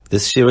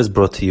This year is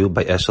brought to you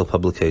by Eshel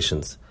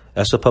Publications.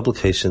 Eshel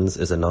Publications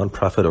is a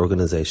non-profit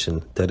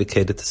organization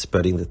dedicated to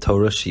spreading the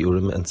Torah,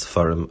 Shiurim, and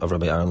Sefarim of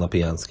Rabbi Aaron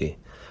Lapiansky.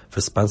 For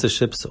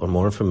sponsorships or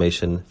more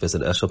information,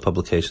 visit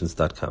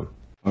eshelpublications.com.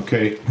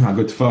 Okay,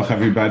 good talk,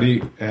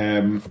 everybody.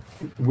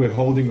 We're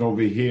holding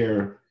over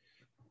here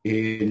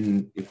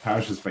in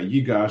Parshas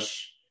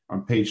VaYigash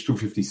on page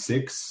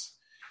 256,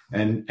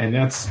 and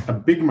that's a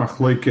big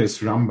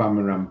machlokes Rambam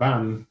and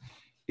Ramban.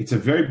 It's a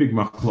very big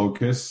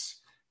machlokes.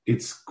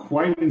 It's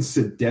quite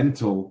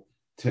incidental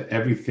to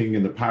everything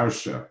in the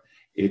parsha.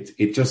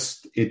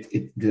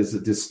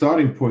 The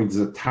starting point is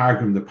a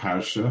targum the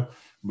parsha,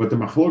 but the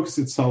machlokes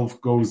itself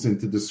goes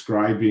into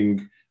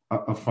describing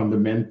a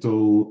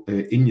fundamental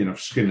inyan of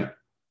Shechina.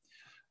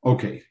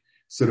 Okay,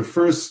 so the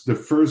first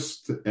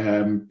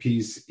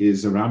piece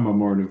is a Rambam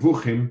or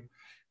Nevuchim,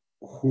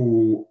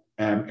 who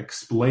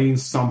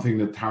explains something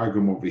in the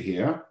targum over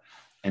here,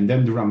 and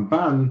then the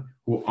Ramban,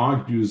 who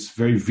argues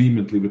very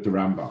vehemently with the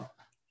Rambam.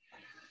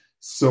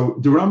 So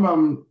the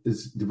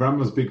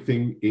Rambam's big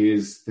thing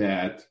is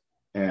that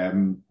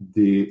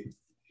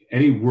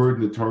any word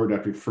in the Torah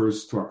that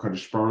refers to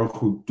HaKadosh Baruch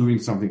Hu doing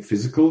something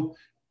physical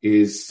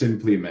is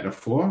simply a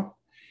metaphor,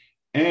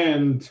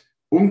 and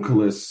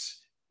Onkelos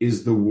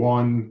is the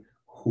one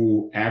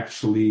who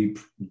actually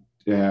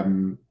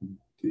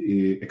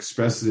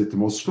expresses it the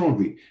most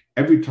strongly.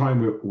 Every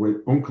time where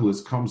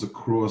Onkelos comes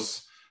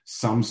across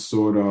some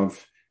sort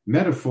of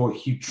metaphor,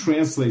 he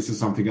translates to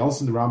something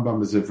else, and the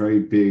Rambam is a very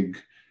big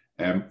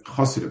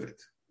chassid of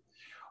it.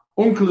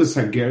 Onkelos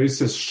Hager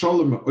says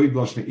Shalom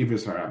oidlashne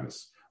ivris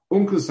haramis.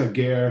 Onkelos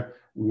Hager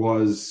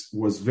was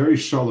very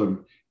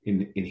shalom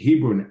in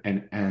Hebrew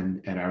and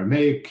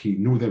Aramaic. He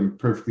knew them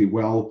perfectly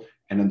well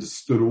and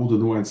understood all the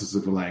nuances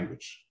of the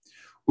language.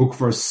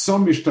 Ukvar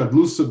sam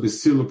ishtadlusa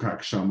b'siluk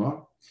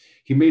hakshama.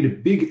 He made a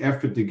big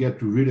effort to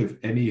get rid of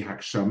any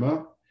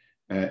hakshama.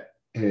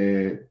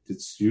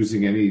 It's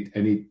using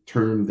any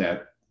term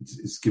that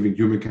is giving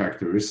human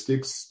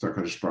characteristics to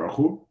HaKadosh Baruch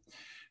Hu.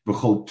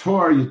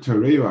 Anytime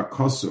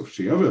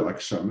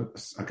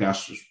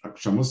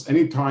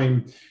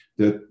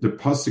the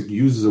pasuk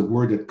uses a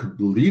word that could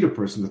lead a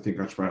person to think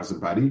HaKadosh Baruch has a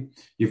body,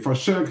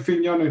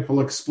 he'll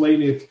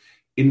explain it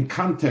in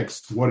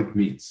context what it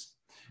means.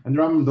 And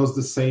the Rambam does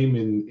the same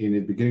in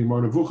the beginning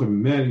of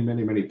Nevuchim,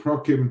 many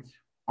prokim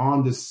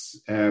on this,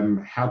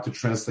 how to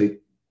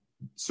translate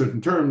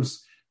certain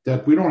terms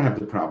that we don't have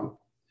the problem.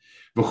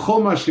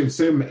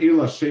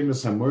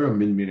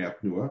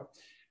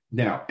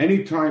 Now,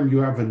 anytime you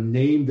have a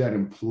name that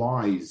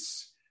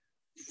implies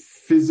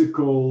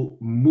physical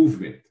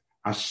movement,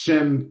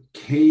 Hashem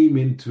came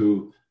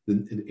into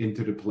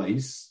the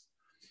place.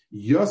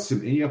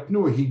 Yosim in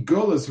Yapnua, he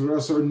golas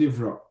v'rasor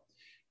nivra.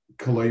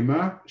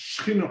 Koloima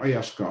shchina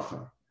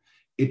ayashkacha.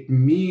 It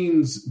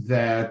means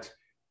that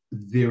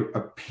there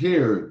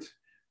appeared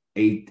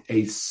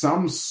a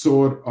some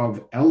sort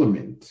of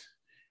element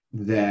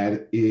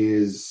that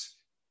is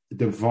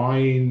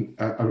divine,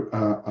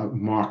 a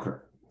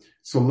marker.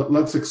 So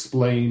let's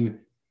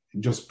explain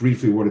just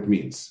briefly what it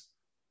means.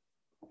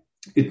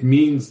 It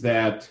means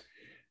that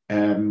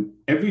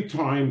every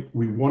time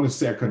we want to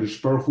say HaKadosh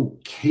Baruch Hu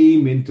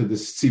came into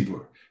this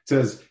tzibur, it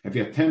says if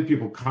you have 10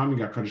 people coming,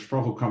 HaKadosh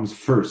Baruch Hu comes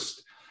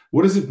first.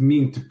 What does it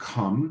mean to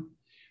come?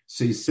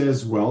 So he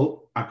says,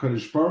 well,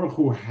 HaKadosh Baruch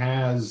Hu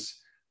has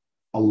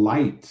a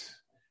light,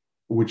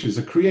 which is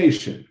a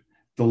creation.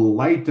 The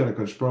light that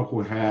HaKadosh Baruch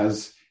Hu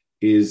has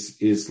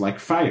is like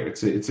fire.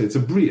 It's a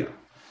bria.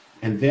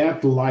 And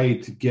that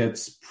light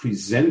gets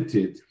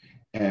presented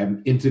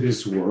into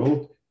this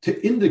world to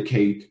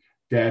indicate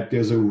that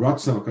there's a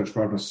ratzon of HaKadosh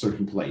Baruch Hu in a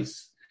certain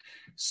place.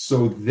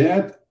 So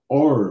that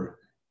or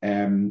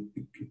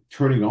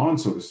turning on,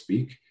 so to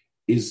speak,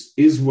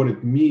 is what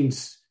it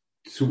means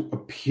to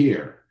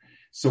appear.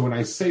 So when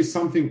I say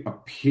something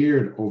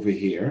appeared over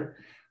here,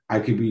 I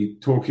could be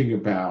talking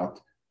about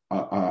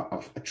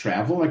a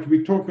travel. I could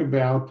be talking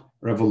about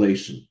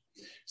revelation.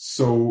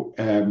 So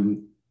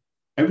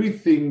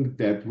everything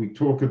that we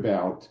talk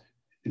about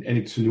in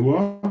any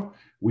tnuah,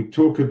 we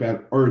talk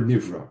about or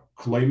nivra,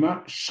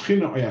 kleima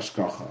shchina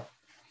oyashkacha.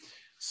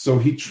 So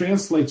he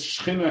translates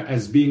shchina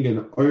as being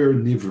an or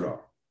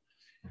nivra,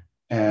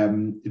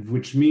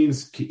 which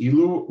means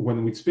keilu.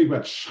 When we speak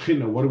about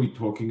shchina, what are we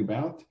talking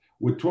about?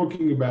 We're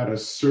talking about a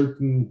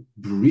certain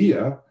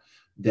bria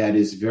that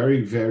is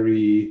very,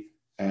 very.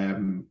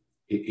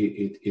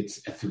 It's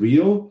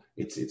ethereal.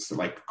 It's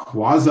like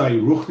quasi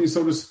ruchni,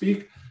 so to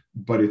speak.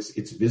 But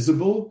it's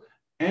visible,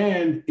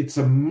 and it's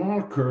a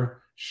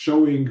marker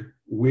showing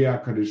where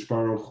HaKadosh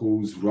Baruch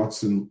Hu's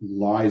ratzon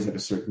lies at a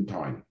certain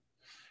time.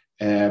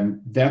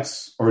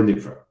 That's or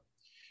nivra.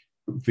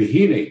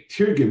 V'hine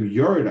tirgim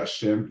yored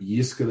Hashem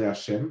yiskele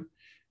Hashem.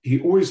 He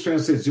always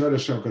translates yored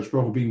Hashem HaKadosh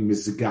Baruch Hu being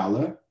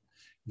mizgala.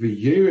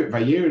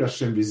 V'yered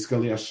Hashem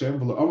v'yiskele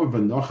Hashem v'lo'omer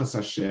v'nochas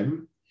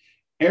Hashem.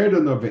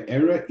 Erdona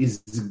ve'era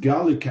is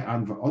zgali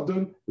ka'an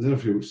v'odon.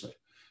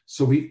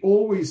 So he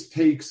always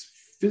takes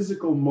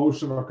physical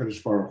motion of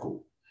HaKadosh Baruch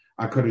Hu.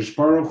 HaKadosh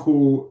Baruch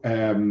Hu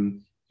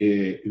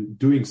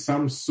doing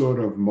some sort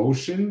of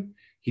motion,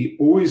 he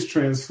always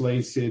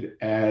translates it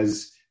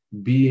as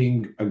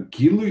being a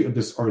gilui of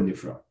this or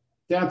nifra.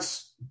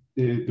 That's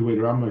the way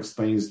the Rambam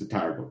explains the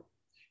Targum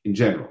in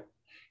general.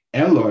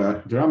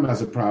 Elo, the Rambam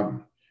has a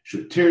problem.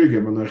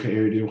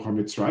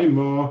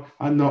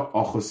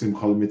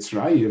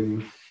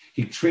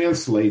 He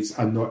translates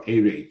ano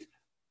ered.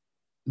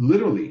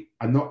 Literally,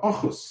 ano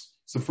ochos.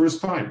 It's the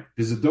first time.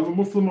 There's a dova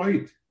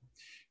muflamoid.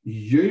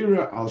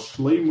 Yera al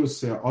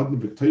shleimus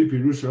adn b'toy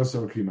pirush rasa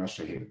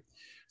v'kli.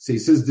 So he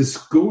says this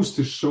goes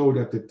to show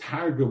that the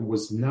Targum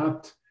was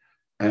not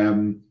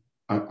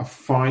a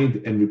find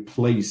and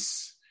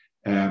replace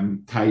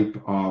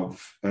type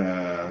of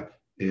button.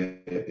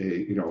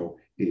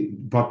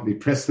 You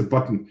press the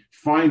button,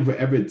 find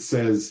wherever it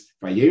says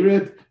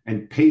Vayered,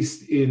 and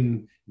paste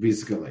in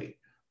Vizgale.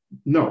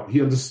 No,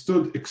 he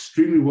understood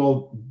extremely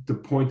well the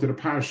point of the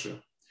parsha.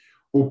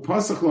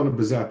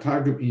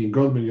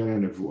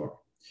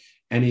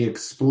 And he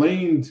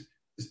explained,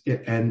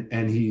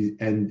 and he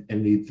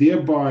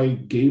thereby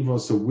gave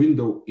us a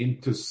window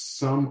into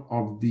some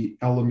of the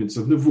elements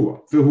of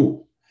Nevuah.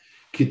 V'hu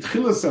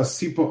kitchilas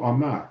asipo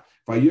amar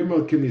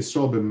vayomer ken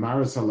Yisrael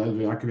b'maras halel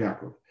v'Yaakov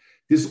Yaakov.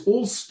 This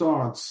all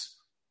starts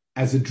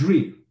as a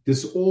dream.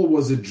 This all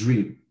was a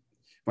dream.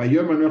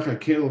 Vayomer nocha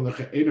kel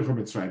nocha edocha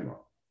mitzrayim.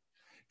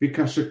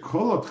 Because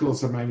shekol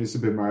atchilas hamayim is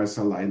b'maras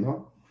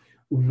halayla.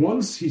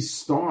 Once he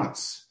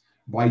starts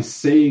by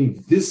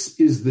saying this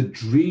is the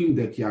dream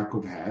that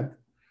Yaakov had.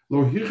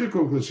 So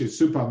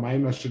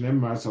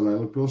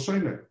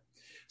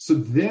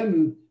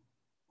then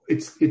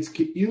it's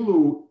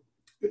Keilu,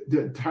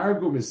 the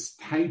Targum is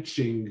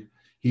teaching,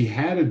 he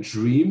had a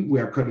dream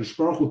where Kadosh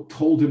Baruch Hu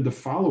told him the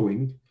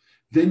following,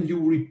 then you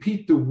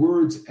repeat the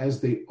words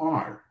as they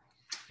are.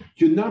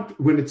 You're not,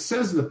 when it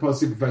says in the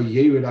Pasuk,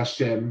 Vayered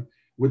Hashem,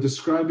 we're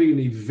describing an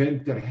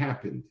event that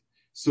happened.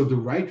 So the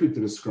right way to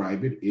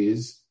describe it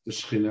is the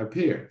Shekhinah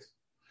appeared.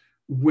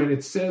 When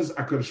it says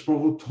HaKadosh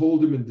Baruch Hu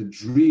told him in the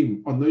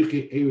dream,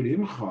 Anochi Eir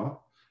Imcha,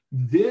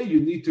 there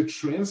you need to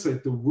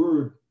translate the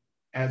word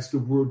as the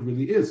word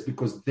really is,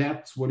 because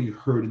that's what he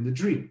heard in the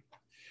dream.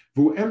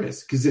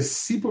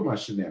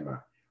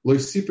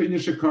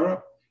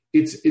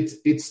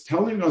 It's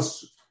telling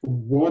us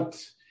what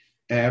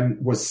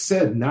was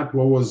said, not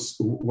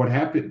what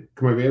happened.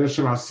 Vayered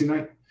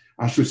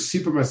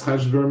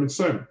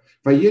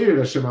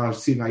Hashem al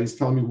Sinai is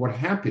telling me what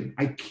happened.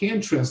 I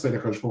can't translate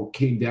HaKadosh Baruch Hu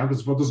came down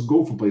because it doesn't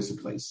go from place to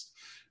place.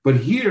 But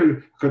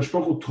here, HaKadosh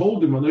Baruch Hu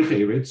told him Anochi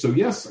Ered. So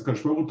yes,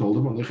 HaKadosh Baruch Hu told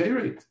him Anochi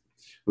Ered. It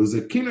was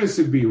a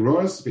kinois be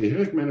ros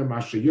behirik mena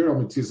mashayer al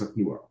mitzvah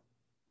knua.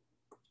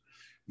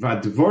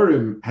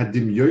 Vadvorim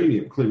hadim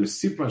yoinim klim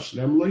sipa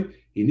shlemloi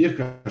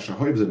inirka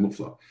shahoyv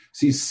zemufla.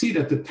 So you see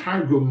that the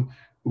Targum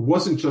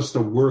wasn't just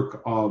a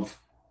work of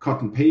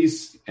cut and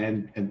paste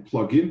and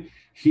plug in.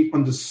 He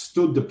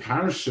understood the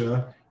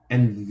parasha,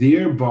 and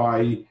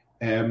thereby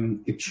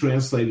it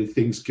translated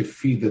things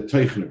kefi the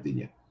teichen of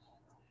dinya.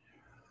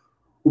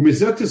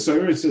 Umizet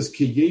Yisrael says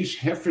ki yesh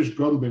hefresh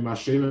gadol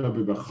b'mashema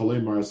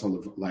b'bachalei maras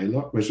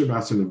halayla meshem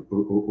asen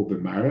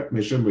ubemara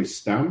meshem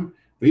v'stam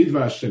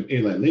v'yidva Hashem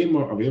elay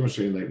lemor avayim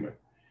Hashem lemor.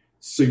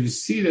 So you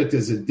see that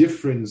there's a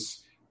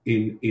difference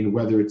in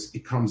whether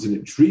it comes in a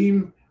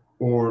dream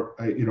or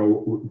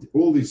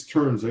all these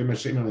terms avayim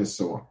Hashem and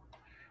so on.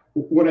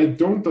 What I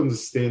don't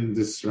understand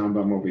this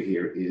Rambam over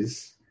here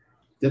is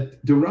that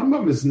the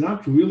Rambam is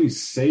not really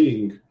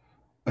saying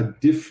a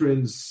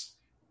difference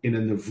in a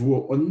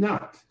nevuah or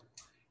not.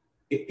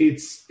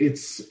 It's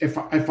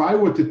if I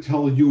were to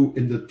tell you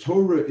in the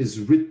Torah is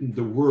written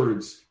the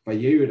words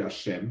Vayered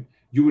Hashem,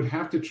 you would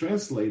have to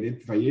translate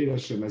it Vayered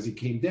Hashem as he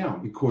came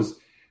down, because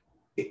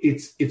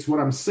it's what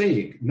I'm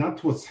saying,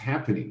 not what's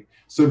happening.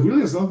 So it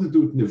really has nothing to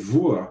do with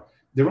nevuah.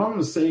 The Rambam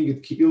is saying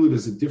it Ki'ilu,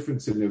 there's a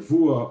difference in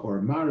nevuah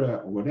or mara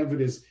or whatever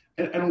it is.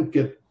 I don't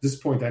get this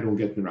point. I don't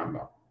get the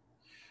Rambam.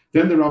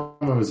 Then the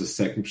Rambam has a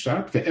second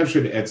shot.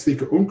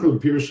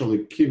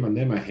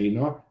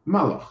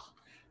 Malach.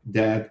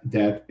 That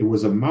it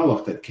was a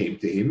malach that came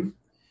to him,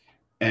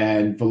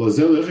 and so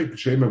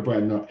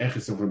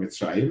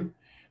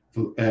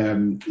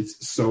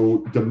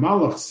the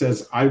malach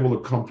says, "I will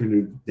accompany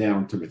you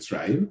down to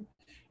Mitzrayim,"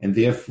 and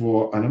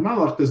therefore on a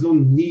malach there's no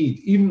need,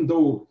 even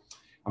though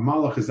a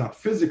malach is not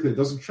physically, it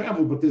doesn't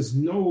travel, but there's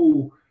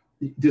no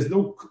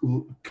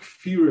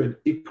kfir and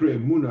ikra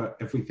emuna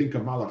if we think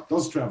a malach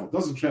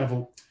doesn't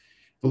travel.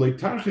 Don't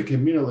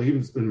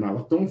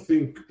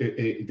think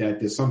that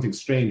there's something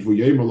strange.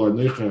 You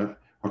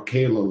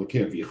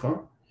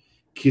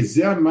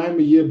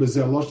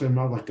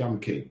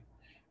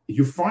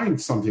find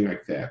something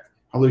like that.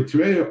 So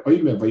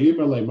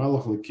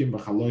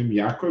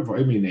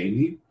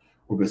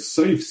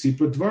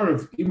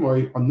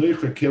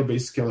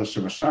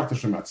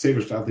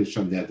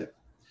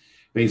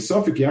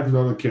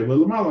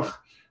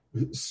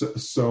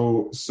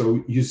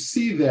you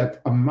see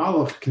that a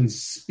malach can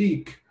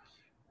speak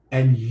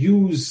and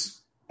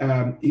use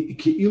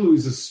Ki'ilu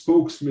is a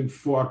spokesman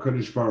for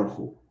HaKadosh Baruch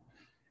Hu,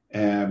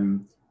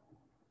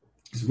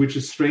 which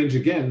is strange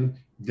again,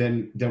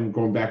 then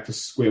going back to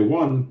square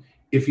one,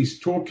 if he's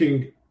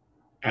talking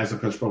as a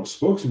Kadosh Baruch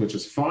spokesman, which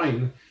is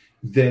fine,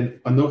 then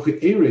Anochi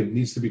Ered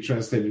needs to be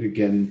translated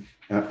again.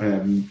 It's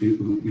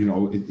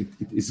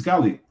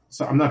Gali.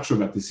 So I'm not sure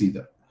about this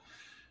either.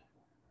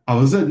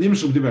 You find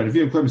this in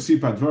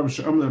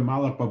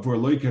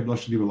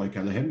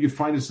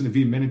the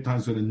V many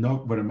times when a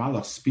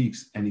Malach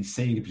speaks and he's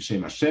saying it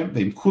b'Shem Hashem.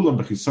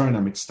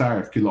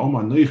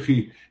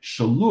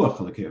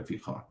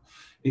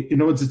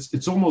 In other words,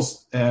 it's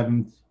almost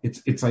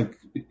it's like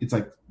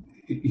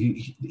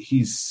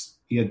he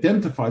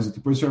identifies it,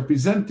 the person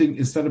representing,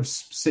 instead of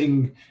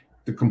saying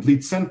the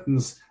complete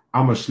sentence,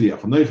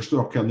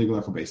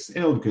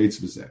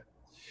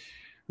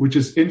 which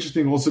is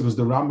interesting also because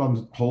the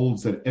Rambam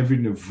holds that every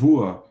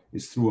nevuah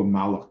is through a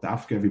malach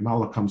dafka. Every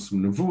malach comes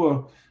from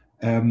nevuah.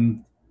 I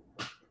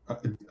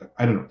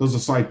don't know. Those are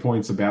side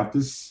points about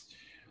this.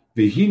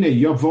 The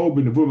Rambam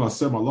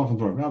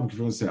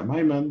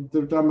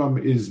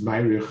is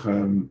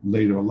Meirich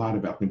later a lot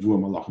about nevuah,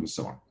 malach, and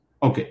so on.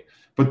 Okay.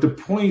 But the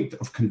point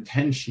of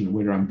contention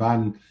where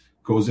Ramban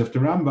goes after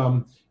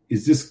Rambam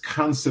is this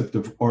concept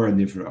of Ora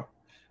Nivra.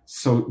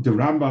 So the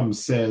Rambam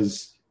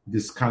says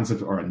this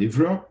concept of Ora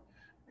Nivra.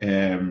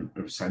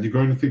 Sadi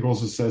Gorin, I think,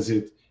 also says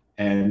it,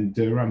 and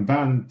the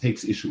Ramban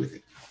takes issue with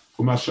it.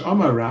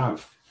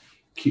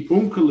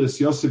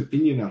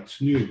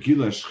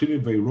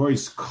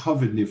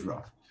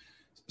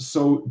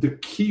 So the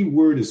key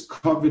word is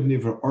Kavod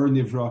Nivra, Ora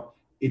Nivra.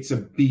 It's a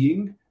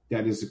being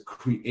that is a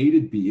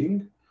created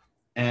being,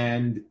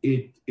 and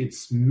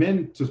it's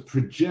meant to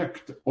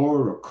project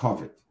Ora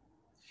Kavod.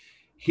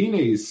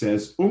 Hine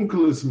says,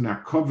 Unkel is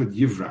mina Kavod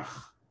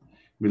Yivrach.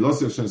 So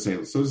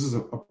this is a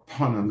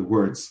pun on the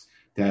words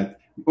that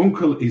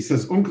he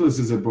says Unkel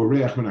is a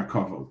Boreach mina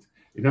Kavod.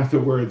 In other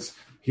words,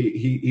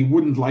 he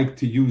wouldn't like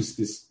to use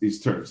these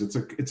terms.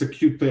 It's a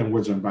cute play on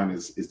words Ramban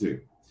is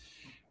doing.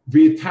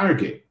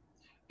 V'yitarge.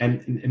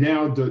 And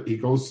now he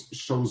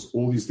shows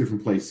all these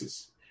different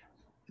places.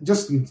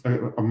 Just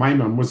a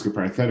minor Muslim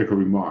parenthetical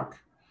remark.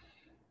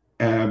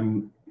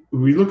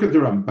 We look at the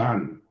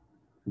Ramban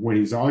when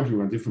he's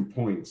arguing on different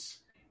points.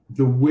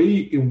 The way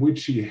in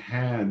which he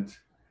had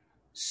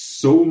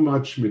so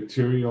much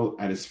material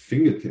at his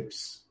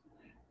fingertips.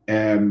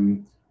 There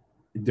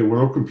were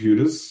no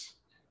computers,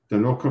 there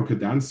are no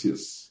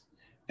concordancias,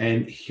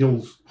 and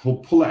he'll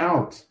pull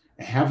out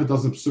a half a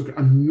dozen psukim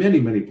on many,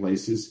 many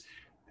places.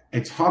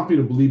 It's hard for me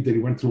to believe that he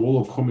went through all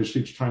of Chumash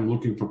each time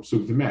looking for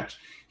psuk to match.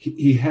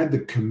 He had the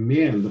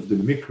command of the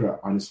Mikra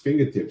on his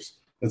fingertips.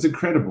 That's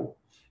incredible.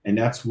 And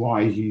that's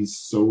why he's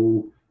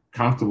so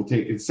comfortable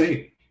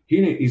saying.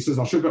 He says,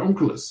 I'll show you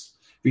Unkelis.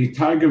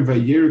 V'yitargem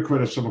v'yer kvod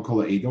Hashem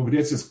kol ha'ed. Over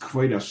there it says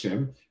kvod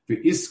Hashem,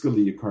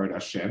 v'iskali yikard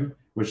Hashem,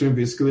 v'Hashem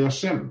v'iskali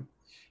Hashem.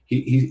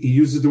 He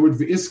uses the word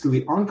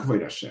v'iskali on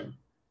kvod Hashem.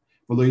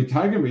 V'lo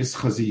yitargem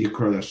v'ischazi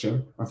yikard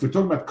Hashem. If we're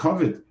talking about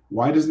kavod,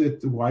 why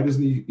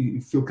doesn't he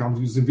feel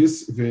comfortable using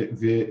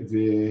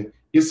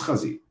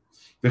v'ischazi?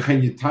 V'chen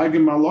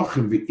yitargem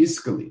malachim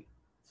v'iskali.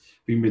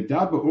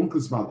 V'medaba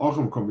unkels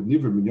malachim kavod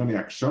niver minyoni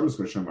akshamis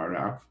v'Hashem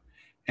arav.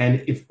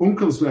 And if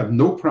uncles would have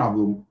no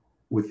problem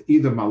with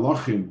either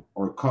malachim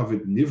or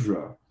kavod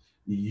nivra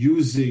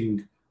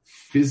using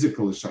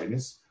physical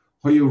shyness,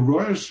 so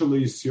what's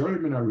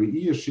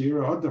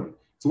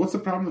the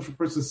problem if a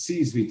person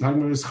sees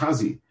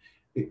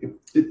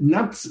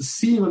not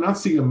seeing or not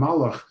seeing a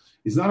malach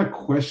is not a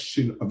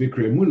question of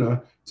ikra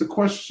emunah, it's a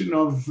question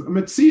of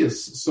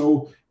metzias.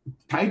 So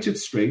teach it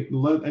straight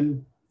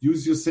and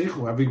use your seichel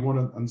however you want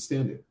to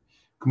understand it.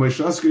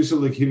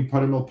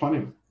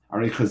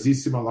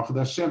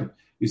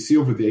 You see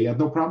over there, he had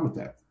no problem with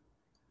that.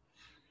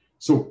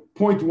 So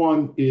point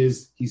one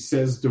is, he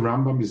says the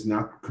Rambam is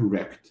not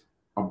correct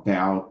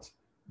about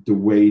the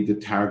way the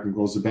Targum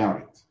goes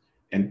about it.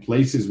 And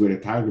places where the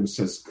Targum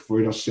says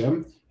Kvod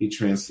Hashem, he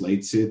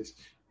translates it.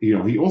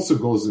 He also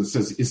goes and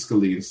says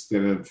Iskali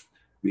instead of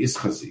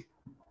Ischazi.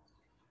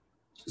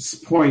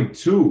 Point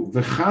two,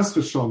 V'chas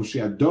v'shalom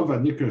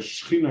she'adova nikra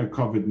shchina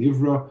kavod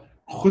nivra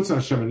chutz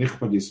Hashem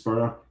anichbad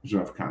yispara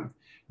zhav kan.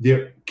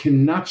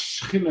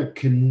 Shchina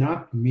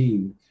cannot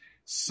mean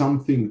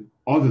something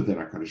other than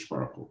HaKadosh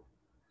Baruch Hu.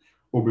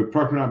 Or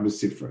beparkna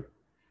b'sifra.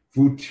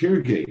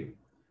 V'utirge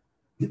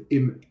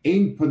im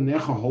ein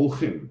panecha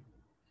holchim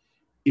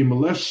im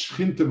lesh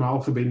shchinta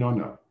malcha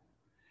beinona.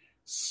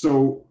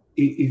 So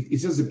it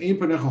says im ein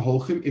panecha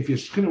holchim, if your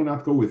shchina will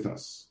not go with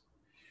us.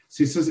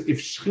 So he says if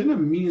shchina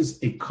means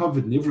a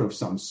covered nivra of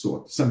some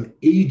sort, some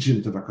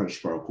agent of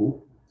HaKadosh Baruch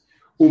Hu,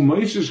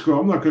 u'moishesh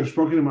grom HaKadosh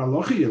Baruch Hu in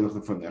malachi yelech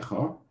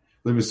lefanecha,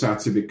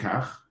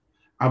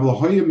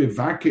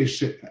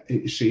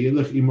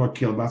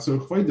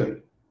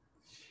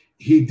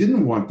 he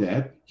didn't want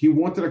that. He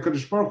wanted a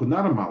Kadosh Baruch Hu,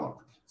 not a Malach.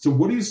 So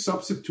what are you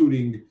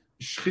substituting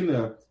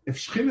Shechina? If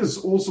Shechina is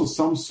also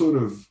some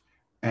sort of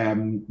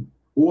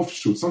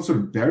offshoot, some sort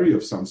of berry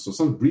of some sort,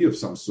 some brie of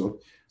some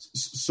sort,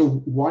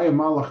 so why a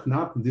Malach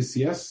not? This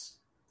yes?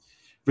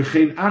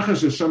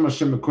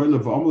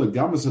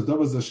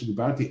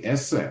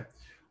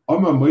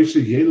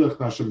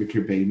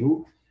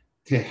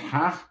 So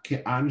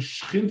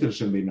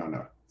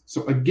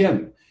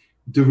again,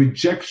 the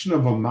rejection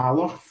of a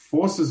malach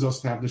forces us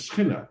to have the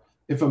Shechina.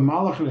 If a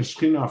malach and a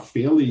Shechina are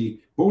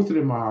fairly, both of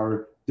them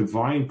are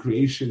divine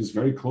creations,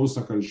 very close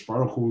to HaKadosh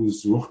Baruch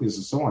Hu's ruchnis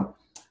and so on,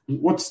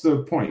 what's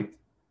the point?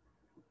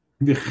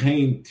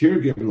 V'chein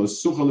tirgim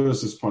l'suchal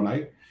l'rasas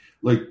panai,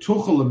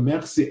 l'tuchal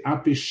l'mersi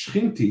api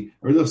shchinti,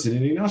 or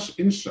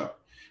insha.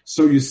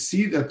 So you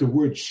see that the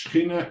word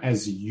Shechina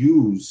as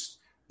used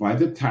by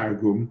the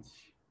Targum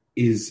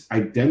is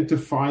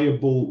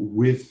identifiable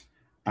with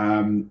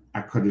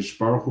HaKadosh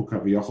Baruch Hu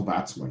Kaviyachol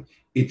B'atzmai.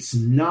 It's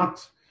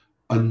not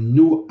a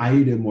new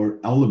item or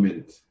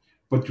element,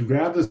 but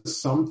rather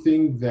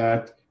something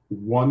that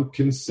one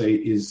can say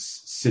is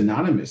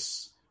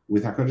synonymous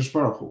with HaKadosh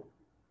Baruch Hu.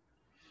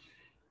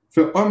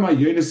 For Omar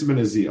Yonis ben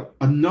Azil,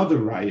 another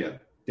raya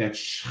that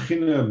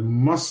Shechina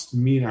must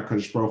mean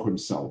HaKadosh Baruch Hu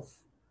himself.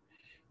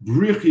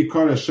 Brichi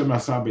kol Hashem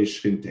asa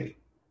be'shchinte.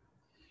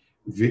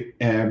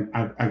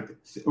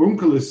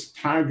 Uncle is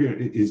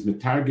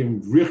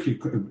metargim brichi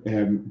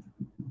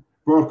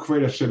Baruch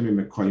kvod Hashem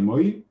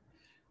mekoimoi.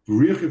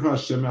 Brichi kol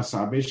Hashem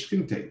asa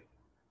be'shchinte.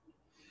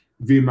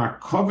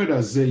 V'makoved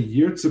azeh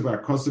yirtze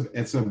ba'kosav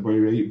etzav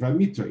boirei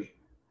v'amitoi.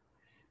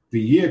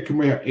 V'yeh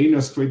k'mo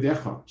ha'enos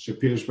kvodecha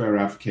shepirish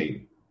ba'arav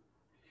kein.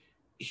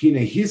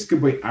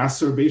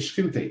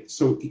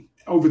 So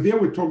over there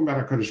we're talking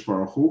about HaKadosh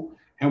Baruch Hu,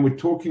 and we're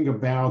talking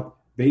about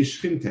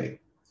Beishchinte.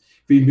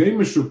 How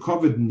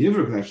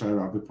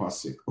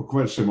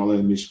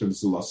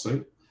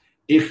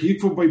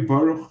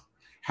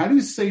do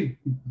you say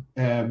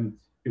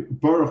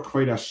Baruch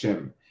Kvod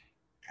Hashem?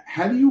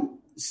 How do you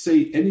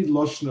say any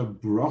lashon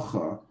of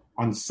bracha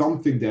on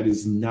something that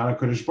is not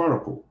HaKadosh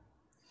Baruch Hu?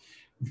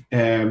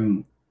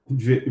 Any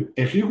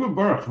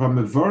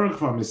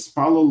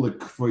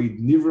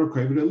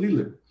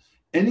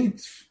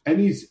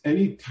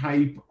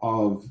type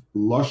of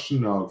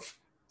lashon of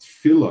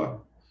tefillah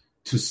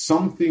to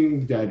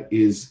something that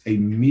is a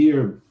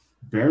mere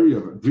bria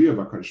of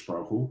HaKadosh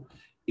Baruch Hu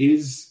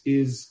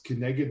is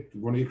connected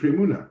one of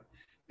Kremuna.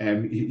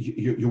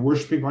 You're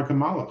worshiping like a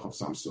malach of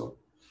some sort.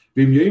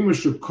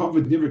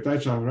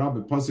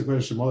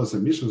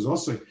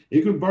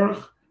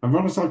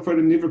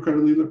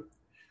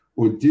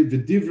 Or did the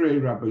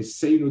divrei Rabbi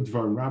Seinu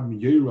Dvar Rabbi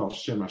Yoel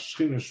Shem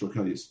Shechina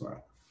Shokel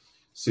Yisrael?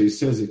 So he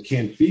says it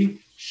can't be.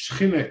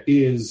 Shechina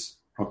is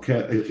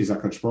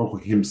HaKadosh Baruch Hu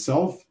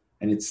himself,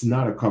 and it's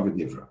not a covered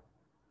nivra.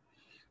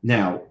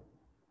 Now,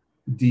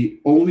 the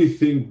only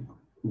thing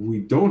we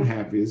don't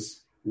have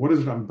is what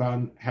is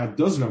Ramban? How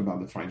does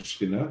Ramban define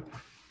Shechina?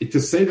 To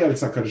say that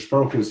it's HaKadosh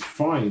Baruch Hu is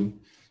fine,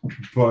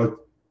 but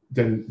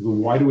then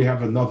why do we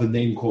have another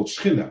name called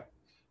Shechina?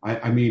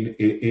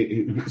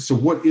 So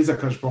what is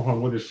HaKadosh Baruch Hu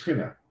and what is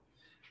Shechina?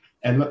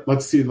 And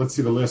let's see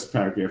the last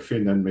paragraph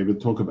and then maybe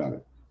we'll talk about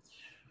it.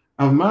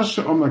 Al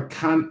masha omar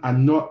kan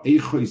ano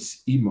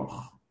echois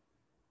imoch.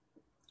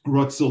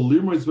 Rotzol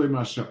limros by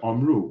masha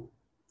omru.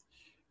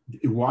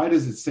 Why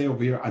does it say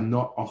over here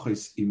ano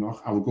echois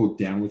imoch? I will go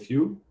down with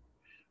you.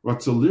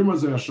 Rotzol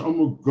limros by masha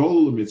omru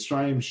gol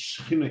mitzrayim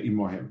shechina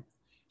imohem.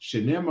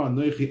 Shenema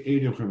anoichi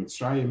edim chem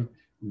mitzrayim.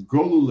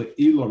 Golu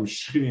le'ilam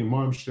shchini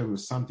moim shem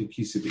v'samti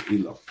kisi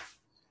be'ilam.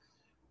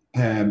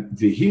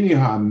 V'hini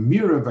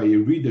ha'amira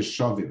v'yirida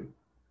shavim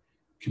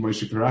k'mo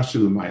shekarashi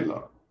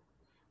l'mayla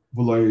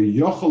v'lo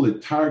yochol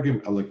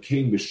le'targim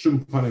alakein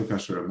b'shum panim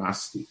kasher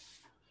amasti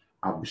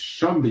al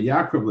b'sham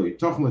b'yakrav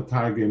le'itochim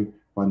le'targim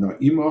v'no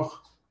imoch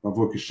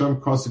v'avo k'sham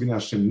kosevin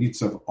Hashem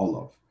nitzav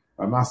olav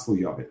v'masl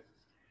yavit.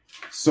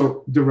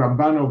 So the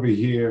Ramban over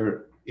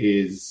here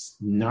is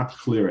not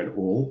clear at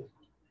all.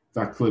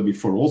 That clear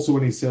before. Also,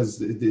 when he says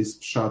this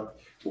shot,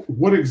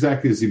 what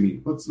exactly does he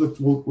mean?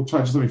 We'll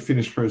try. Just let me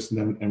finish first,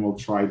 and we'll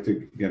try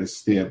to get a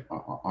stab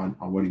on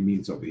what he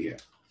means over here.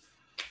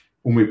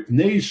 Baruch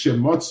ben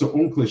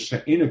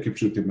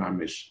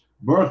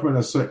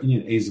asor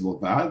inyan ezebel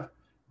vad,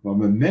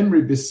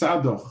 v'memri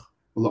besadoch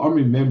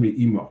v'la'amri memri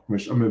imoch,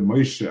 m'shamem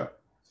Moshe,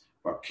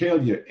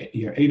 v'kel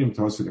ye'edim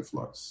ta'aseh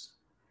neflos.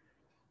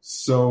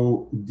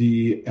 So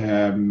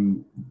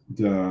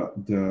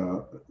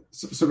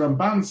So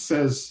Ramban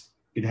says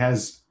it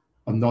has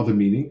another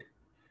meaning.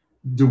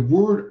 The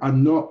word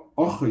ano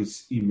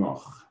ochis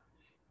imach.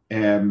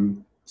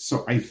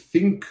 So I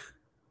think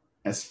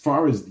as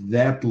far as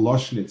that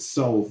lashon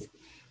itself,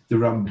 the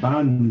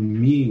Ramban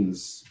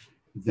means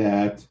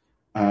that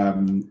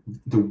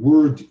the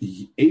word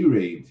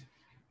ered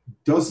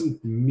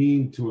doesn't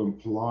mean to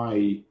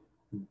imply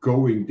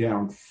going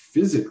down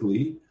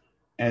physically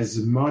as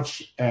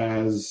much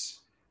as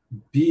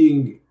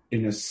being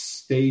in a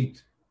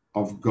state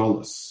of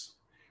galus.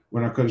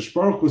 When HaKadosh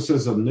Baruch Hu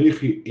says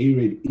Anochi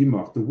Ered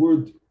Imach, the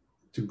word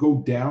to go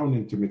down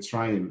into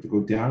Mitzrayim, to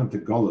go down into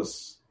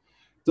galus,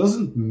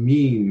 doesn't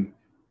mean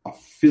a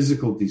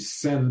physical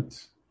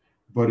descent,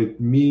 but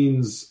it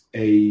means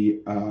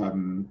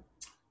being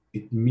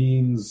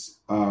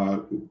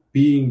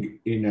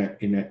in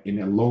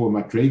a lower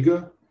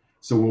madrega.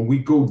 So when we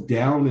go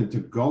down into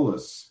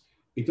galus,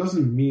 it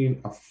doesn't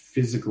mean a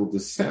physical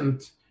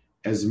descent.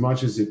 as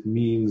much as it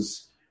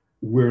means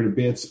we're in a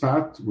bad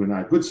spot, we're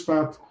not a good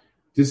spot.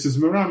 This is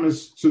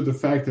meramis to the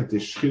fact that the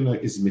Shechina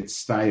is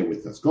mitzvah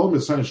with us. Gol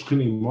Mitzvah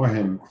Shechina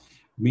Mohem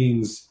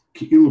means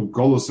Ki'ilu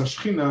Golos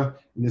HaShechina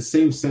in the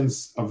same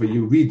sense of a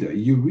Yerida. A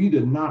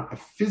Yerida, not a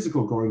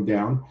physical going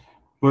down,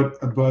 but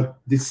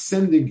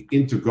descending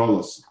into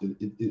Golos.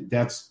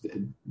 That's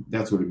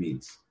what it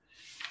means.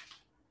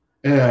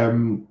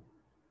 But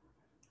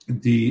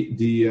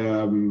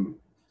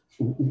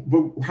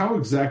how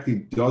exactly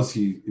does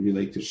he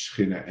relate to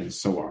Shechina and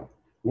so on?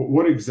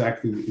 What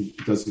exactly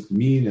does it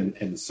mean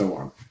and so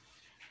on?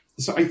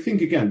 So I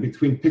think, again,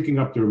 between picking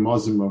up the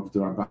Ramazim of the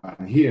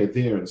Ramban here,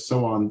 there, and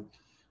so on,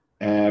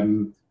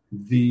 the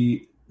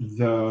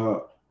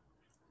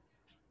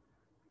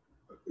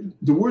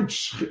word,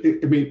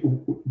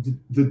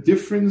 the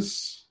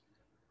difference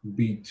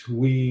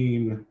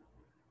between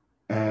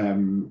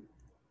the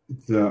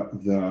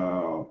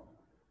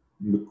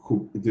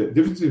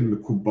difference in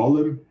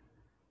Mekubalim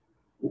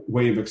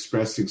way of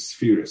expressing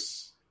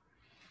spheres.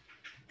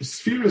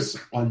 Spheres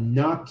are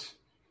not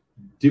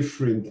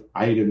different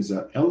items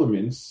or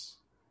elements,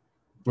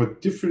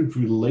 but different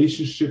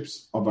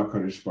relationships of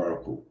HaKadosh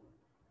Baruch Hu.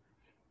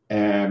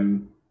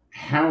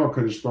 How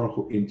HaKadosh Baruch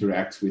Hu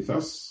interacts with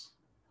us.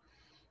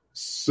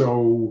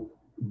 So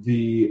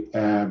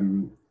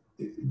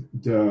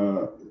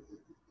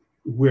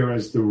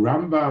whereas the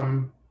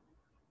Rambam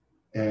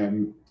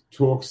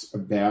talks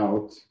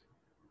about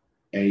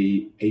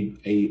a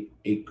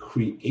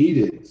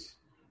created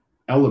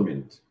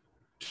element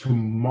to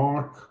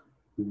mark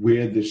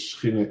where the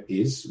Shechina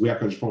is, where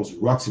HaKadosh Baruch Hu's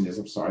Ratzon is.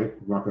 Where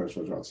HaKadosh Baruch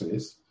Hu's Ratzon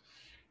is.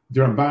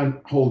 The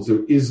Ramban holds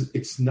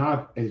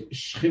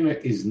Shechina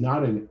is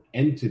not an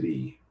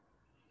entity,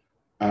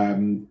 a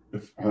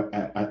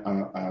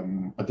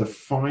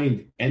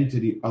defined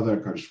entity other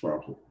than HaKadosh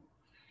Baruch Hu.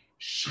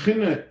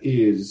 Shechina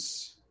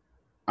is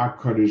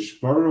HaKadosh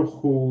Baruch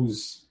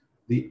Hu's,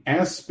 the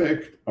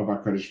aspect of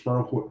HaKadosh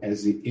Baruch Hu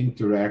as he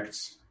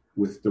interacts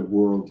with the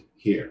world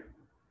here.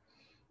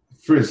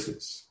 For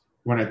instance,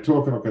 when I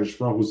talk about HaKadosh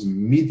Baruch Hu's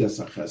Midas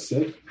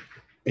HaChesed,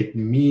 it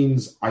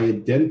means I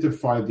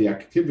identify the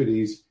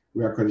activities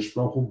where HaKadosh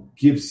Baruch Hu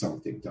gives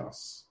something to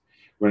us.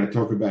 When I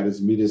talk about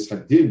his Midas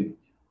Hadin,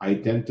 I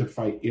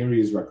identify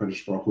areas where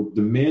HaKadosh Baruch Hu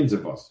demands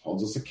of us,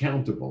 holds us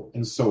accountable,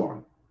 and so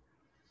on.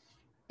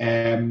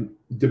 And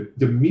the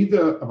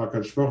Midah of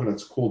HaKadosh Baruch Hu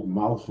that's called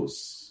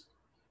Malchus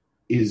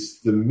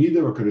is the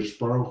Midah of HaKadosh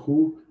Baruch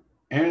Hu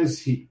as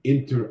he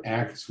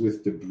interacts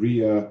with the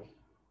Bria,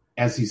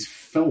 as he's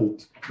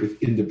felt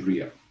within the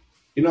Bria.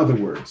 In other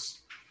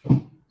words,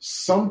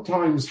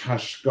 sometimes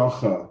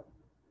Hashgacha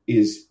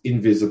is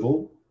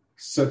invisible,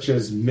 such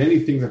as many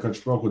things that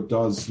HaKadosh Baruch Hu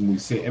does when we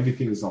say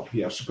everything is al pi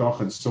Hashgacha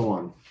and so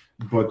on,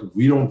 but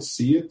we don't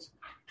see it.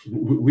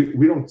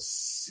 We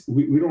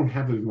don't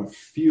have even a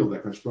feel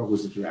that HaKadosh Baruch Hu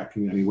is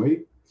interacting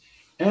anyway.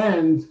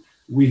 And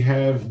we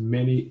have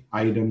many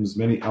items,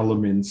 many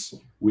elements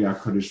where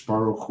HaKadosh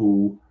Baruch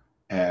Hu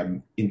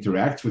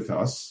interacts with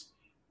us,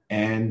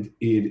 and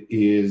it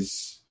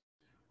is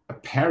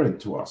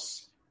apparent to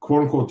us,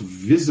 quote unquote,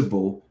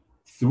 visible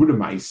through the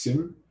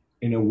Maisim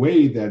in a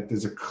way that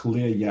there's a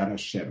clear Yad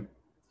Hashem.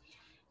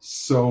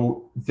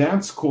 So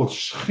that's called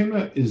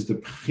Shechina, is the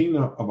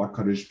Pchina of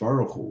HaKadosh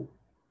Baruch Hu,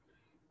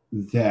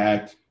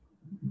 that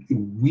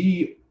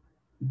we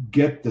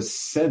get the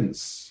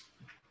sense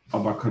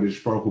of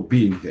HaKadosh Baruch Hu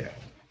being there.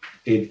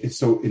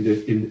 So in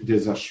the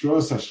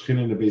Zashros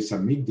HaShechina in the Beis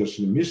HaMikdash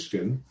in the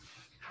Mishkan,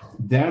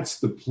 that's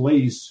the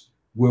place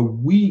where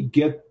we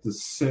get the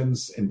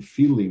sense and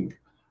feeling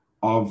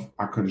of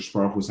HaKadosh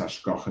Baruch Hu's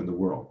Hashgacha in the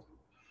world.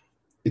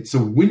 It's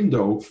a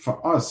window for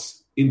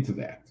us into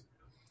that.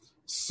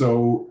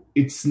 So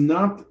it's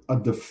not a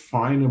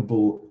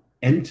definable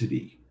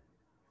entity,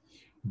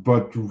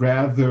 but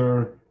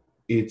rather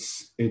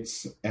it's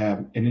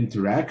an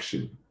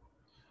interaction.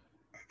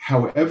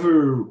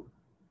 However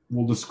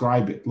we'll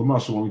describe it.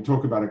 L'mashal, when we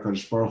talk about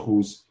HaKadosh Baruch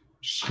Hu's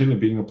Shechina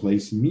being a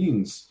place,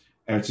 means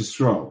Eretz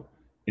Yisrael.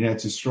 In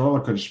Eretz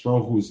Yisrael, HaKadosh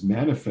Baruch Hu is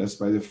manifest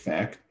by the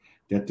fact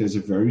that there's a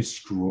very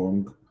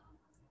strong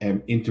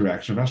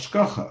interaction of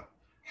Hashgacha.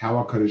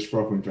 How HaKadosh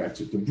Baruch Hu interacts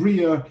with the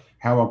Bria,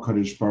 how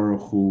HaKadosh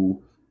Baruch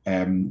Hu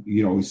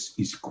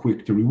is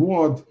quick to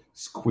reward,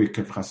 is quick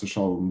if Chas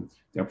v'Shalom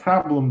there are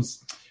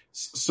problems.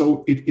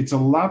 So it's a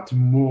lot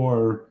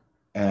more.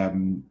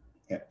 It's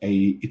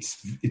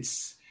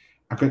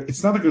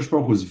not that HaKadosh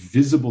Baruch Hu is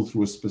visible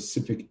through a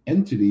specific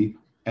entity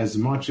as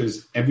much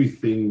as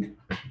everything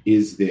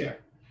is there.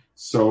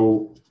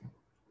 So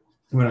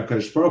when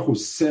HaKadosh Baruch Hu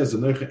says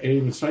Anochi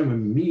Erev Mitzrayim, it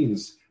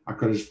means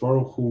HaKadosh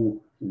Baruch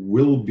Hu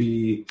will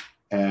be.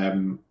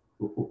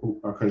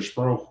 HaKadosh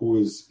Baruch Hu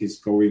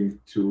is going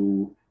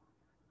to.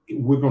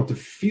 We're going to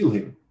feel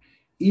him,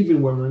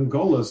 even when we're in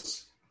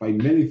Golus. By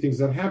many things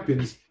that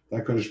happens,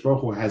 that HaKadosh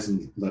Baruch Hu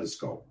hasn't let us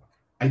go.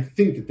 I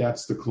think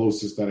that's the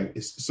closest that it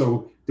is.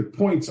 So the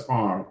points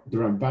are, the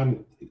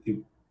Ramban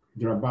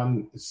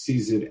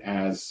sees it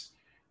as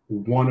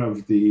one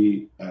of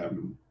the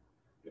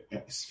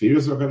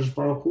spheres of HaKadosh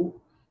Baruch Hu,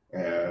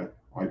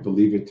 I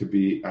believe it to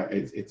be,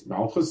 it's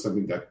Malchus. I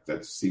mean,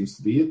 that seems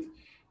to be it.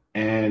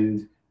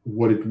 And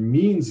what it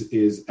means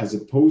is, as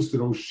opposed to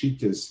those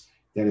Shitas,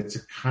 that it's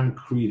a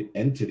concrete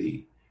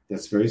entity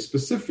that's very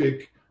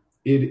specific,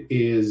 it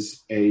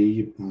is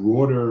a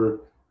broader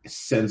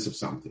sense of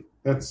something.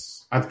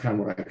 That's kind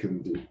of what I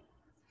can do.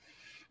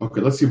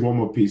 Okay, let's see one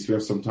more piece. We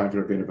have some time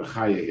for Rabbeinu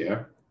Bechaya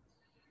here.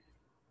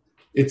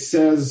 It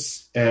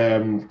says,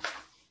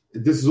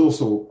 this is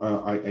also,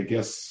 I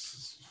guess,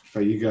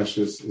 VaYigash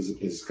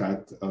is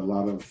got a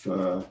lot of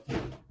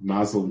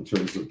mazel in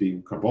terms of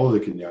being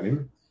Kabbalic in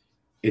Yanim.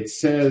 It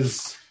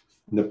says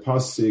in the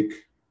pasuk,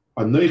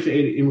 "Anoich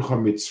eir imcha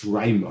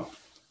Mitzrayma,"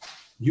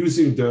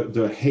 using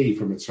the hay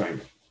from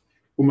Mitzrayma.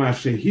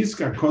 U'mashe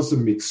hiska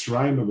kosem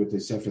Mitzrayma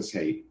v'tesefes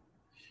hay.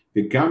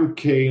 V'gam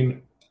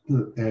kein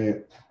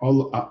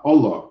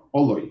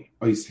oloi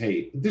ois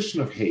hay.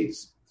 Addition of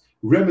hays.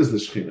 Remez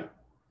l'shchina.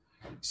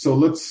 So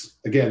let's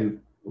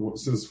again,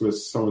 since we're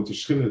so into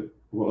shchina,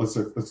 well,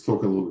 let's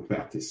talk a little bit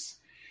about this.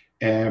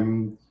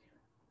 The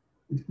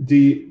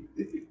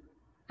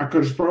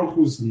HaKadosh Baruch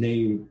Hu's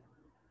name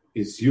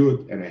is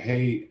Yud and a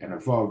Hey and a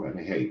Vav and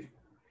a Hey.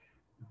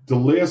 The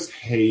last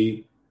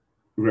Hey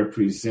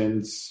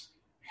represents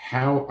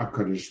how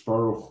HaKadosh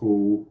Baruch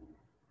Hu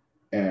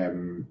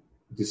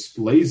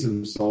displays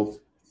himself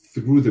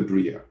through the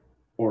Bria,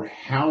 or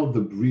how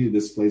the Bria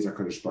displays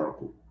HaKadosh Baruch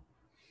Hu.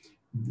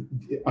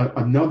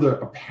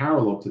 A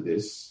parallel to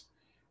this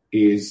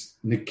is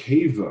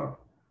Nekeva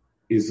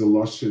is a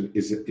lashon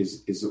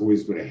is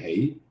always with a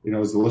hey.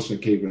 As the lashon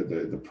nekeva,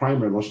 the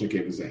primary lashon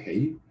nekeva is a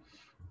hey.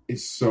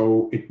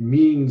 So it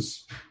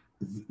means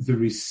the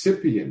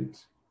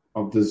recipient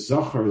of the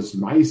zachar's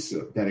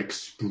ma'isa that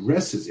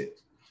expresses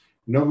it.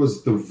 In other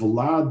words, the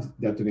vlad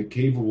that the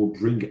nekeva will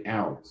bring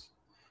out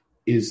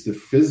is the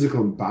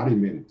physical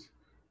embodiment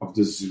of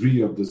the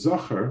zriya of the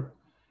zachar.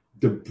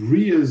 The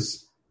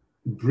briya's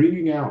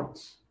bringing out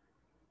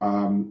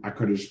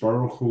HaKadosh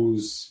Baruch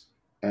Hu's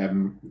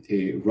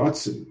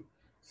ratzon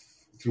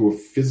through a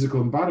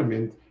physical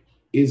embodiment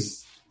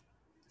is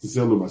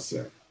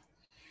Zelumaseh.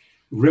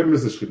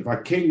 Remez l'shchina.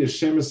 V'akein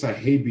neshemes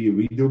ha'hei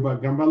b'yiridu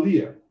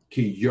b'gambaliyah.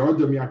 Ki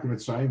yordam Yaakov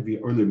Mitzrayim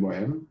v'orli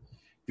mohem.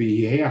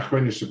 V'yihei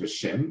achroin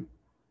shebeshem.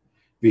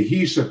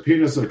 V'hi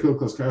shapirnas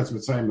l'kilkos karetz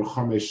Mitzrayim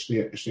b'chomesh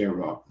shnei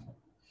rav.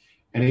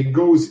 And it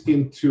goes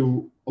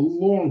into a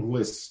long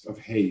list of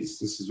hays.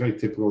 This is very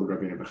typical of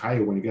Rabbeinu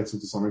Bechaya when he gets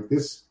into something like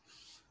this.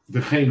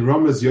 V'chein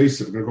Ramez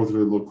Yosef. I'm going to go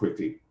through it a little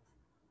quickly.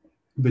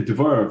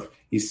 B'dvarav,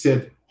 he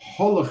said,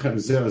 Holachem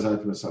zer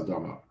zayt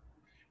mesadama.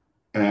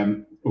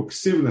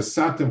 Uksiv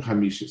nesatem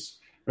chamishis.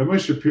 Rabbi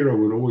Shapiro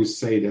would always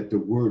say that the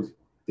word,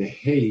 the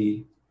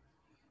hay,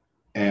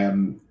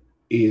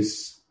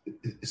 is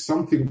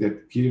something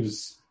that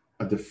gives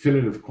a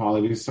definitive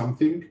quality to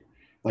something.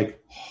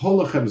 Like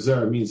Holachem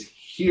zer means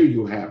here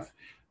you have.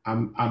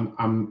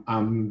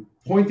 I'm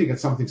pointing at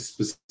something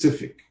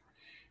specific.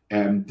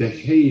 The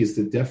hay is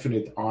the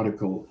definite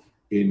article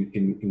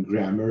in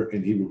grammar,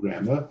 in Hebrew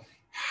grammar.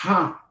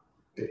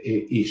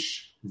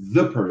 Ha-ish,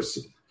 the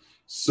person.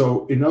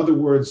 So, in other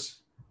words,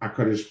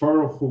 HaKadosh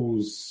Baruch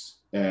Hu's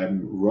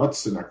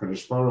ratzon,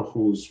 HaKadosh Baruch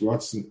Hu's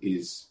ratzon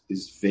is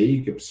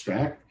vague,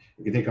 abstract.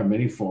 It can take on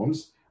many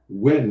forms.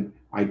 When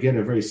I get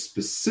a very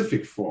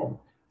specific form,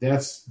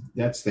 that's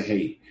the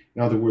hay.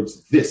 In other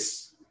words,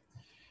 this.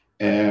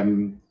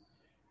 And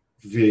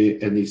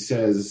he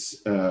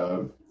says,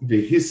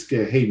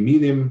 "V'hiske hey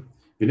minim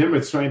v'nem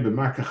Mitzrayim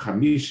b'maka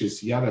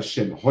chamishis yad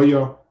Hashem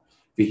hoya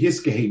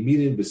v'hiske hey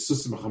minim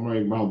b'susim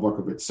chamayim mal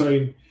baka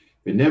b'tzayin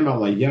v'nem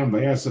alayam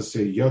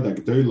v'yasase yod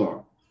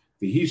ha'gdola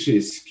v'hishe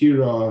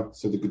iskira."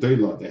 So the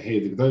gdola, the hey,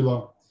 the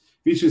gdola.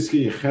 V'hishe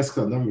iskira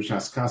Yecheskel nam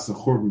v'shaskas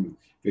nechurban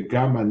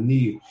v'gam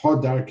ani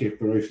hodarkech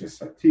b'roish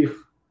nesatich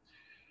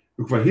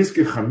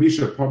v'kvahiske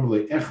chamisha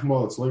pamele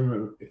echmal. It's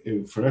loyim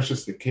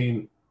fereshus the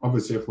kain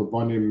obviously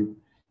lebanim.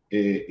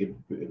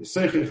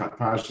 Seichich at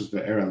Parashas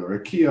ve'era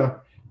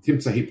l'rakia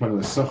timtza hipan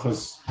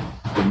l'sochos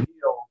the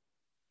meal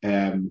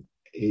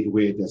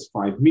where there's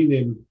 5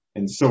 minim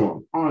and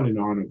so on and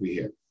on over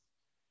here.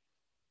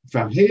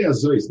 V'hei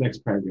azois,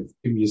 next paragraph,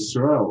 in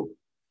Yisrael.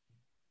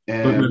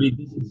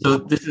 So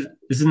this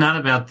is not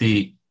about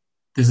this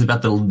is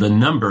about the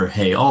number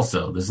hey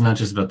also. This is not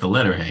just about the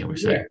letter hey. We're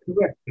saying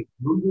correct. The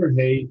number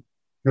hey,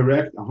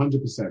 correct,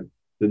 100%.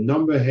 The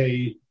number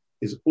hey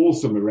is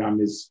also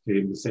Meramis to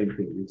him the same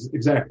thing.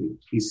 Exactly.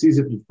 He sees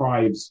it in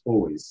 5s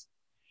always.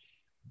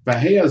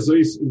 V'hei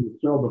azois in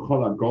Yisrael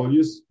b'chol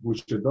ha'golius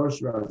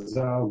v'shadosh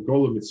razal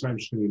golu mitzrayim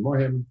shchini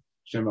mohem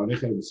shem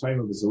alechem mitzrayim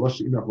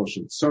v'zelosh inach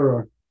l'shem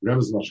tzara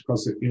remez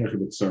l'shkoseh inach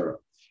b'tzara.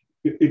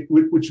 It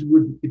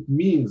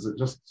means,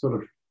 just sort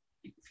of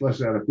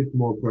flesh out a bit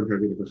more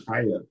according to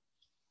Bechaya,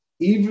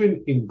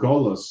 even in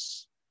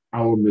Golos,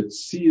 our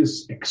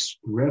Metzius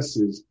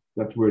expresses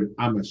that word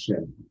Am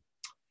Hashem.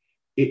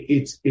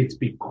 It's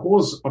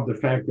because of the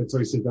fact that, so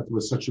I said, that there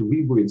was such a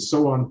ribu and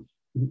so on.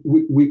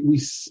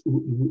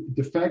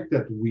 The fact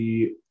that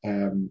we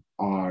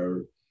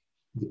are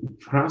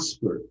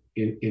prosper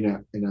in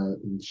a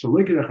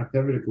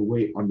shalikah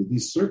way under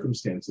these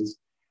circumstances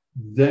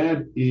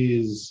that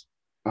is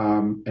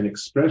an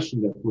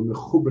expression that we're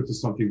mechuber to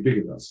something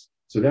bigger than us.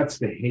 So that's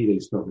the hey that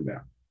he's talking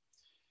about.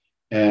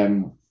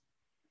 Is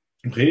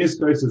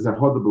a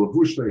hodable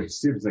vushla,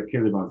 siv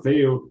zakelim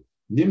aveu,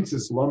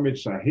 nimtzis lomit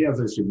shaheh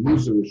azay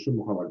shemuzu rishum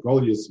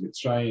halagolius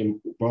mitzrayim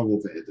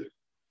ubavul ve'eder.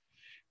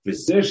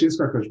 V'seh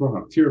shizkar kashbach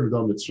aptir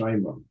v'dom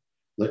mitzrayim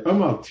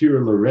le'omal tir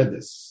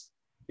l'redes.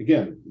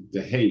 Again,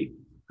 the hey.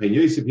 And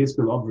Yosef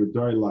Hiskal over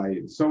Doilai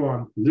and so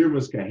on.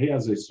 Lirmus Kahea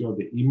Zesio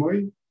the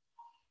Imoy,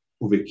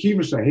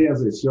 Uvekimish Ahea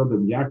Zesio the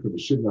Yaakov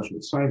Shidnash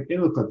Mitzrayim,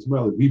 Elka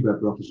Tmel Viba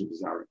Brokish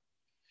Bizarre.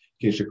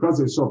 Can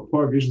Shakaza saw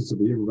poor visions of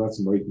the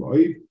Yivats Moit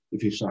Moiv,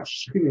 if he shot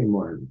Shkine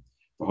Moim.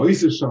 The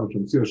Hoysis Sham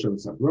from Tir Sham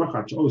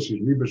Sabrach, all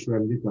she's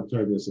Ribashram Nita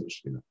Terbius of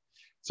Shkina.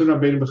 So now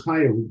Ben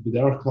Bechaya, who the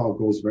Derech Klal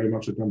goes very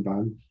much at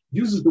Ramban,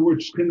 uses the word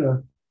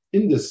Shkina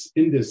in this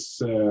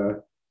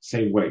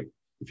same way.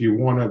 If you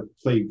want to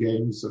play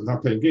games,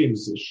 not playing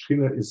games,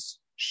 Shechina is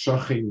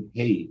shachin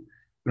hay.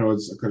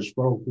 It's a Kadosh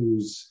Baruch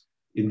who's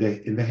in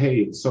the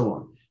hay and so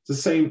on.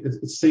 It's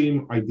the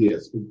same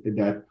ideas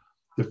that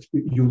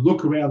you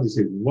look around and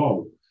say,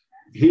 "Whoa,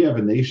 here you have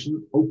a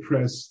nation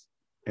oppressed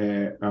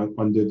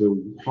under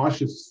the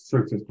harshest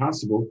circumstances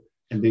possible,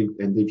 and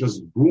they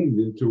just boomed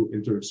into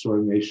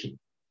extraordination."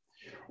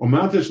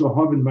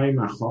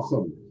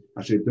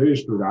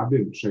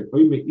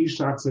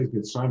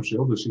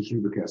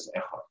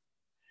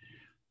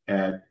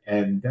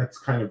 And that's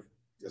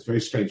very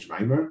strange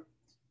mimer.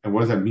 And what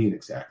does that mean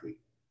exactly?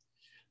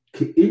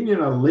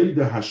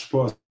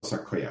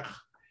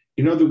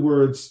 In other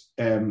words,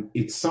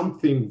 it's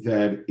something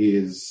that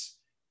is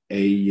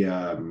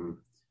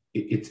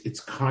it's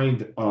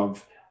kind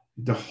of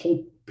the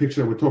whole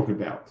picture that we're talking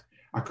about.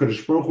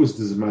 HaKadosh Baruch Hu is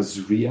this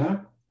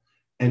mazriya,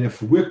 and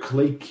if we're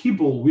klei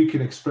kibul, we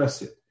can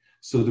express it.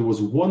 So there was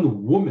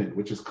one woman,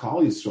 which is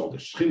Klal Yisrael, the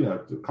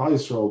Shechina, the Klal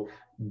Yisrael,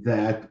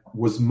 that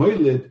was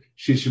moiled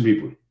shishim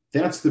ribui.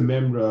 That's the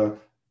memra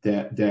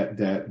that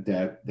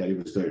he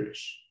was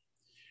derish.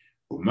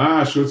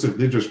 Why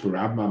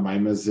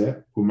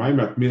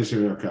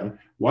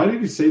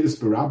did he say this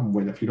barabim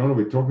when, if you don't know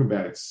what we're talking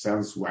about, it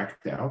sounds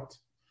whacked out?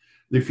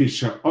 They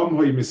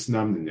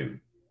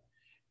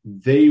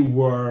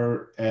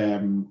were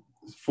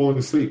falling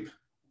asleep.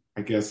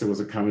 I guess there was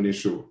a common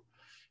issue.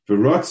 So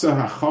he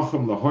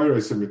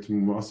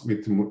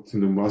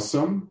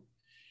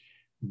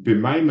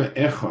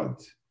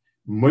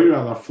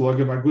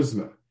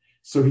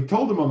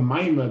told them a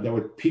maima that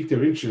would pique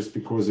their interest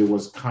because it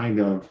was kind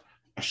of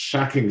a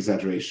shocking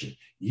exaggeration.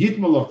 So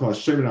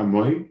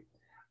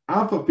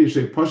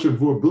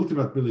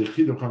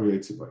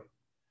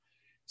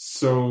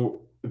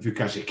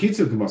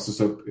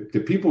the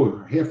people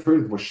who have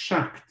heard were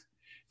shocked.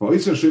 What are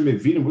you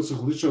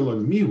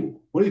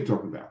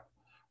talking about?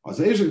 But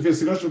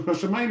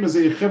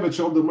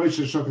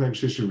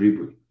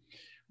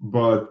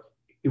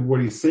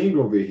what he's saying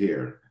over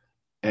here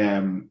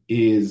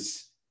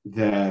is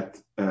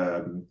that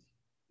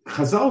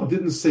Chazal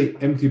didn't say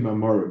empty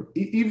mamorim.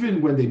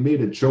 Even when they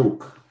made a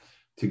joke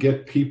to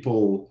get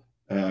people,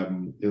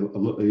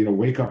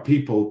 wake up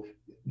people,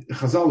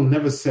 Chazal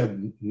never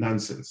said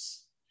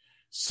nonsense.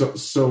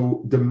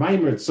 So the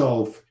maimer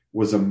itself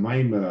was a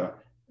maimer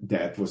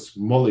that was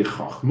Molei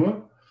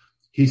Chachma.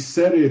 He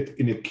said it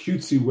in a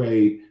cutesy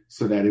way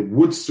so that it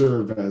would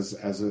serve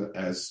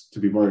as to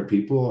be more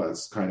people,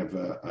 as kind of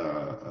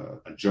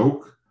a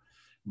joke.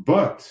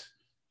 But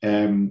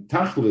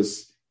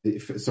Tachlis,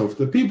 so if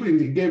the people,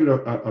 he gave it a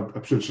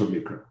pshut shel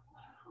mikra.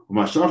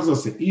 So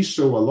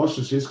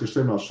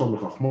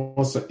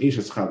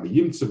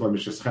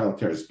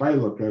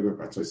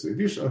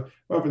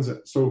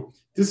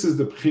this is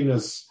the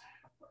pchinas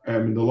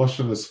in the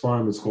Lashon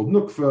farm. It's called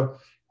nukva.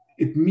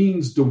 It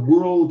means the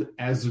world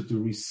as the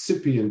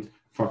recipient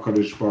for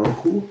Kadosh Baruch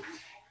Hu.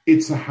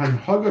 It's a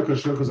hanhaga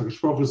because Kadosh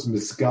Baruch Hu is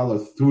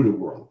miskala through the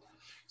world.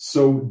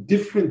 So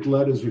different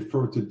letters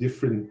refer to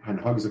different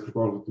hanhagas of Kadosh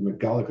Baruch Hu, to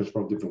megala Kadosh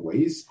Baruch Hu different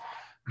ways.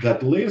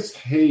 That last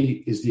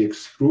hey is the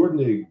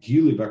extraordinary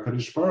gili by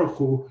Kadosh Baruch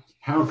Hu,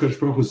 how Kadosh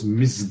Baruch Hu is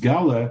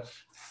misgala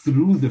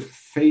through the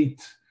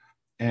fate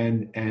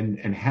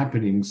and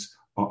happenings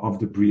of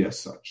the Bria as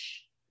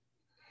such.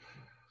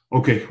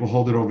 Okay, we'll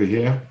hold it over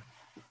here.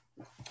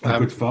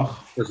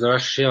 Is there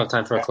actually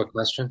time for a quick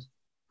question?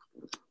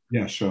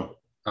 Yeah, sure.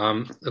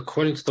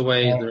 According to the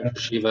way the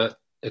Shiva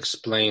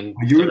explained...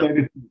 Are you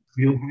related to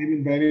Yechil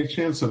Hyman by any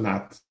chance or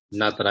not?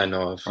 Not that I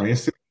know of. Are you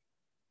still?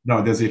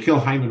 No, there's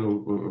Yechil Hyman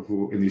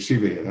who in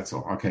Yeshiva here, that's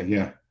all. Okay,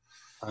 yeah.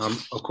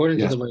 According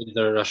to the way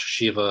the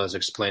Rosh Yeshiva is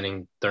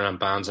explaining the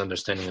Ramban's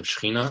understanding of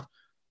Shechina,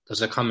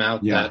 does it come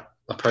out that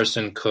a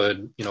person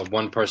could,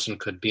 one person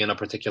could be in a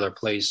particular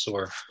place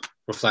or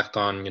reflect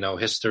on,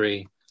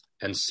 history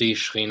and see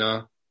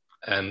Shechina,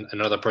 and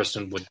another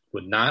person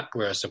would not,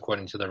 whereas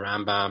according to the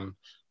Rambam,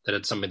 that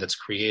it's something that's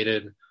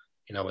created,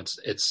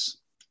 it's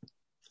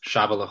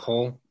Shava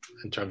L'chol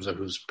in terms of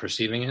who's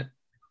perceiving it?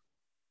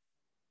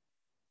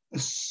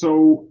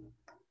 So,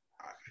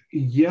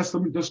 yes,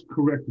 let me just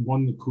correct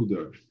one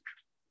nakuda.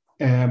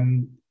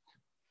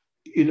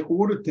 in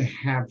order to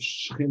have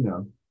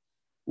Shechina,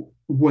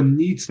 one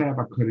needs to have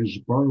a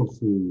Kadosh Baruch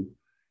Hu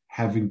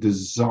having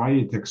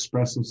desire to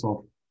express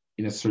himself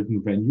in a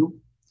certain venue,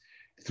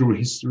 through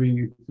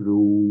history,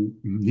 through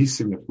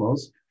nisim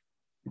neflos.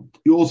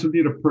 You also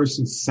need a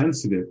person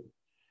sensitive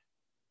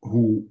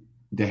who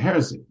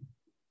deheres it.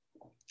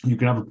 You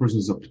can have a person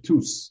who's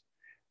obtuse,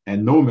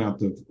 and no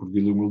amount of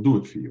Gilum will do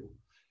it for you.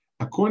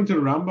 According to the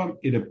Rambam,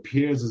 it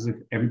appears as if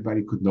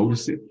everybody could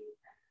notice it,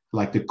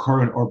 like the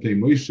current Orpei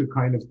Moshe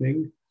kind of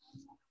thing.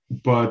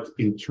 But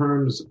in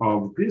terms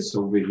of this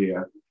over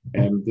here,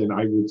 then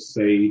I would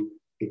say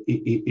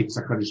it's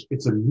a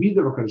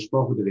midah of HaKadosh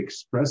Baruch Hu that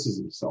expresses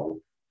himself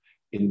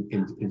in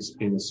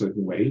a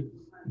certain way,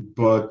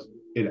 but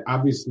it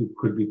obviously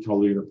could be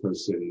totally in a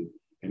person,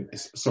 and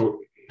so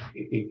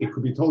it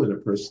could be totally in a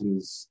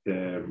person's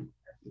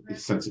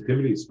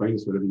sensitivity, his brain,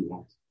 whatever you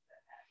want.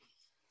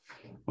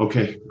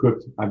 Okay,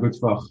 good. A good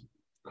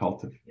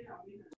Kaltev.